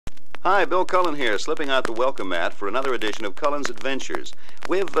Hi, Bill Cullen here, slipping out the welcome mat for another edition of Cullen's Adventures.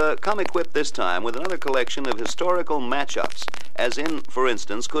 We've come equipped this time with another collection of historical matchups, as in, for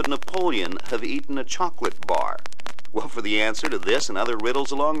instance, could Napoleon have eaten a chocolate bar? Well, for the answer to this and other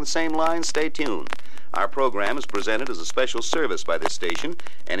riddles along the same lines, stay tuned. Our program is presented as a special service by this station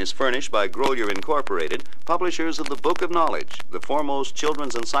and is furnished by Jennings Incorporated, publishers of the Book of Knowledge, the foremost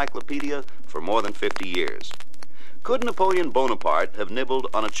children's encyclopedia for more than 50 years. Could Napoleon Bonaparte have nibbled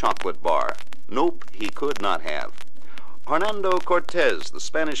on a chocolate bar? Nope, he could not have. Hernando Cortez, the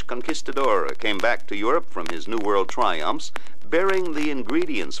Spanish conquistador, came back to Europe from his New World triumphs, bearing the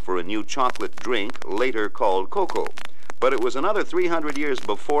ingredients for a new chocolate drink later called cocoa. But it was another 300 years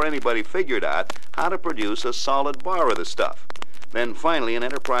before anybody figured out how to produce a solid bar of the stuff. Then finally, an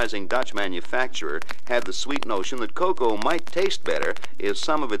enterprising Dutch manufacturer had the sweet notion that cocoa might taste better if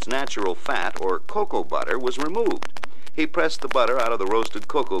some of its natural fat, or cocoa butter, was removed. He pressed the butter out of the roasted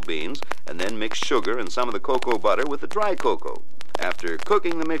cocoa beans and then mixed sugar and some of the cocoa butter with the dry cocoa. After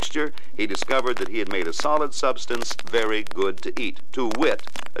cooking the mixture, he discovered that he had made a solid substance very good to eat, to wit,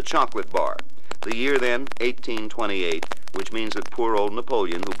 a chocolate bar. The year then, 1828, which means that poor old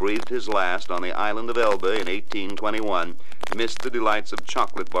Napoleon, who breathed his last on the island of Elba in 1821, missed the delights of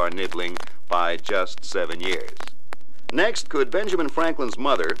chocolate bar nibbling by just 7 years. Next, could Benjamin Franklin's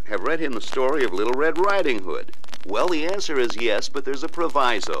mother have read him the story of Little Red Riding Hood? Well, the answer is yes, but there's a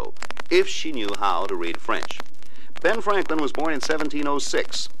proviso, if she knew how to read French. Ben Franklin was born in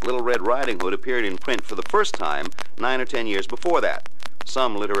 1706. Little Red Riding Hood appeared in print for the first time 9 or 10 years before that.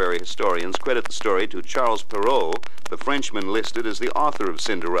 Some literary historians credit the story to Charles Perrault, the Frenchman listed as the author of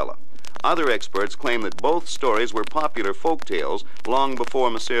Cinderella. Other experts claim that both stories were popular folk tales long before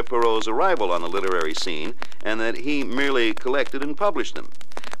Monsieur Perrault's arrival on the literary scene, and that he merely collected and published them.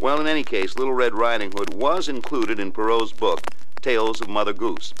 Well, in any case, Little Red Riding Hood was included in Perrault's book, Tales of Mother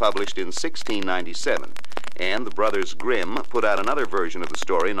Goose, published in 1697, and the brothers Grimm put out another version of the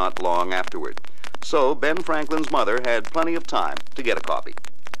story not long afterward. So Ben Franklin's mother had plenty of time to get a copy.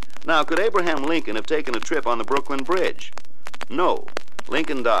 Now, could Abraham Lincoln have taken a trip on the Brooklyn Bridge? No.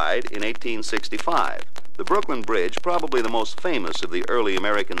 Lincoln died in 1865. The Brooklyn Bridge, probably the most famous of the early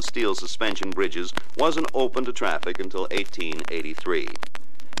American steel suspension bridges, wasn't open to traffic until 1883.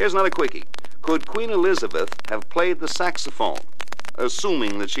 Here's another quickie. Could Queen Elizabeth have played the saxophone?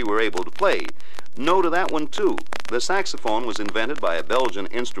 Assuming that she were able to play. No to that one, too. The saxophone was invented by a Belgian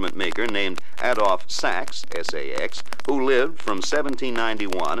instrument maker named Adolphe Sax, S-A-X, who lived from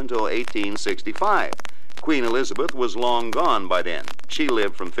 1791 until 1865. Queen Elizabeth was long gone by then. She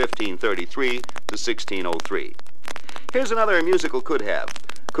lived from 1533 to 1603. Here's another musical could have.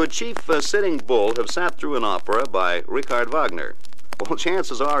 Could Chief Sitting Bull have sat through an opera by Richard Wagner? Well,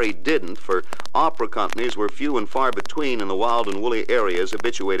 chances are he didn't, for opera companies were few and far between in the wild and woolly areas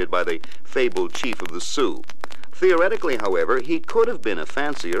habituated by the fabled Chief of the Sioux. Theoretically, however, he could have been a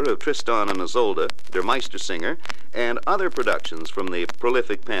fancier of Tristan and Isolde, Der Meistersinger, and other productions from the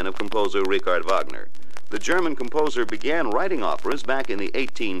prolific pen of composer Richard Wagner. The German composer began writing operas back in the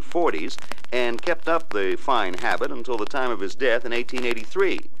 1840s and kept up the fine habit until the time of his death in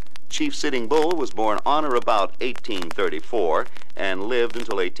 1883. Chief Sitting Bull was born on or about 1834 and lived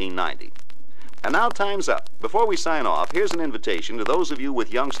until 1890. And now time's up. Before we sign off, here's an invitation to those of you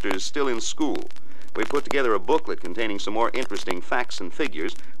with youngsters still in school. We put together a booklet containing some more interesting facts and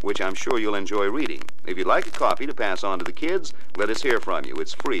figures, which I'm sure you'll enjoy reading. If you'd like a copy to pass on to the kids, let us hear from you.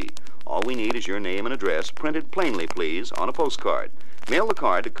 It's free. All we need is your name and address, printed plainly, please, on a postcard. Mail the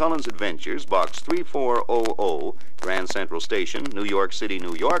card to Cullen's Adventures, Box 3400, Grand Central Station, New York City,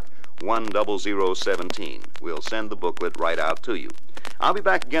 New York, 10017. We'll send the booklet right out to you. I'll be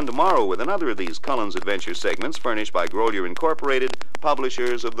back again tomorrow with another of these Cullen's Adventure segments furnished by Jennings Incorporated,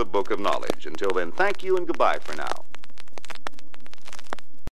 publishers of the Book of Knowledge. Until then, thank you and goodbye for now.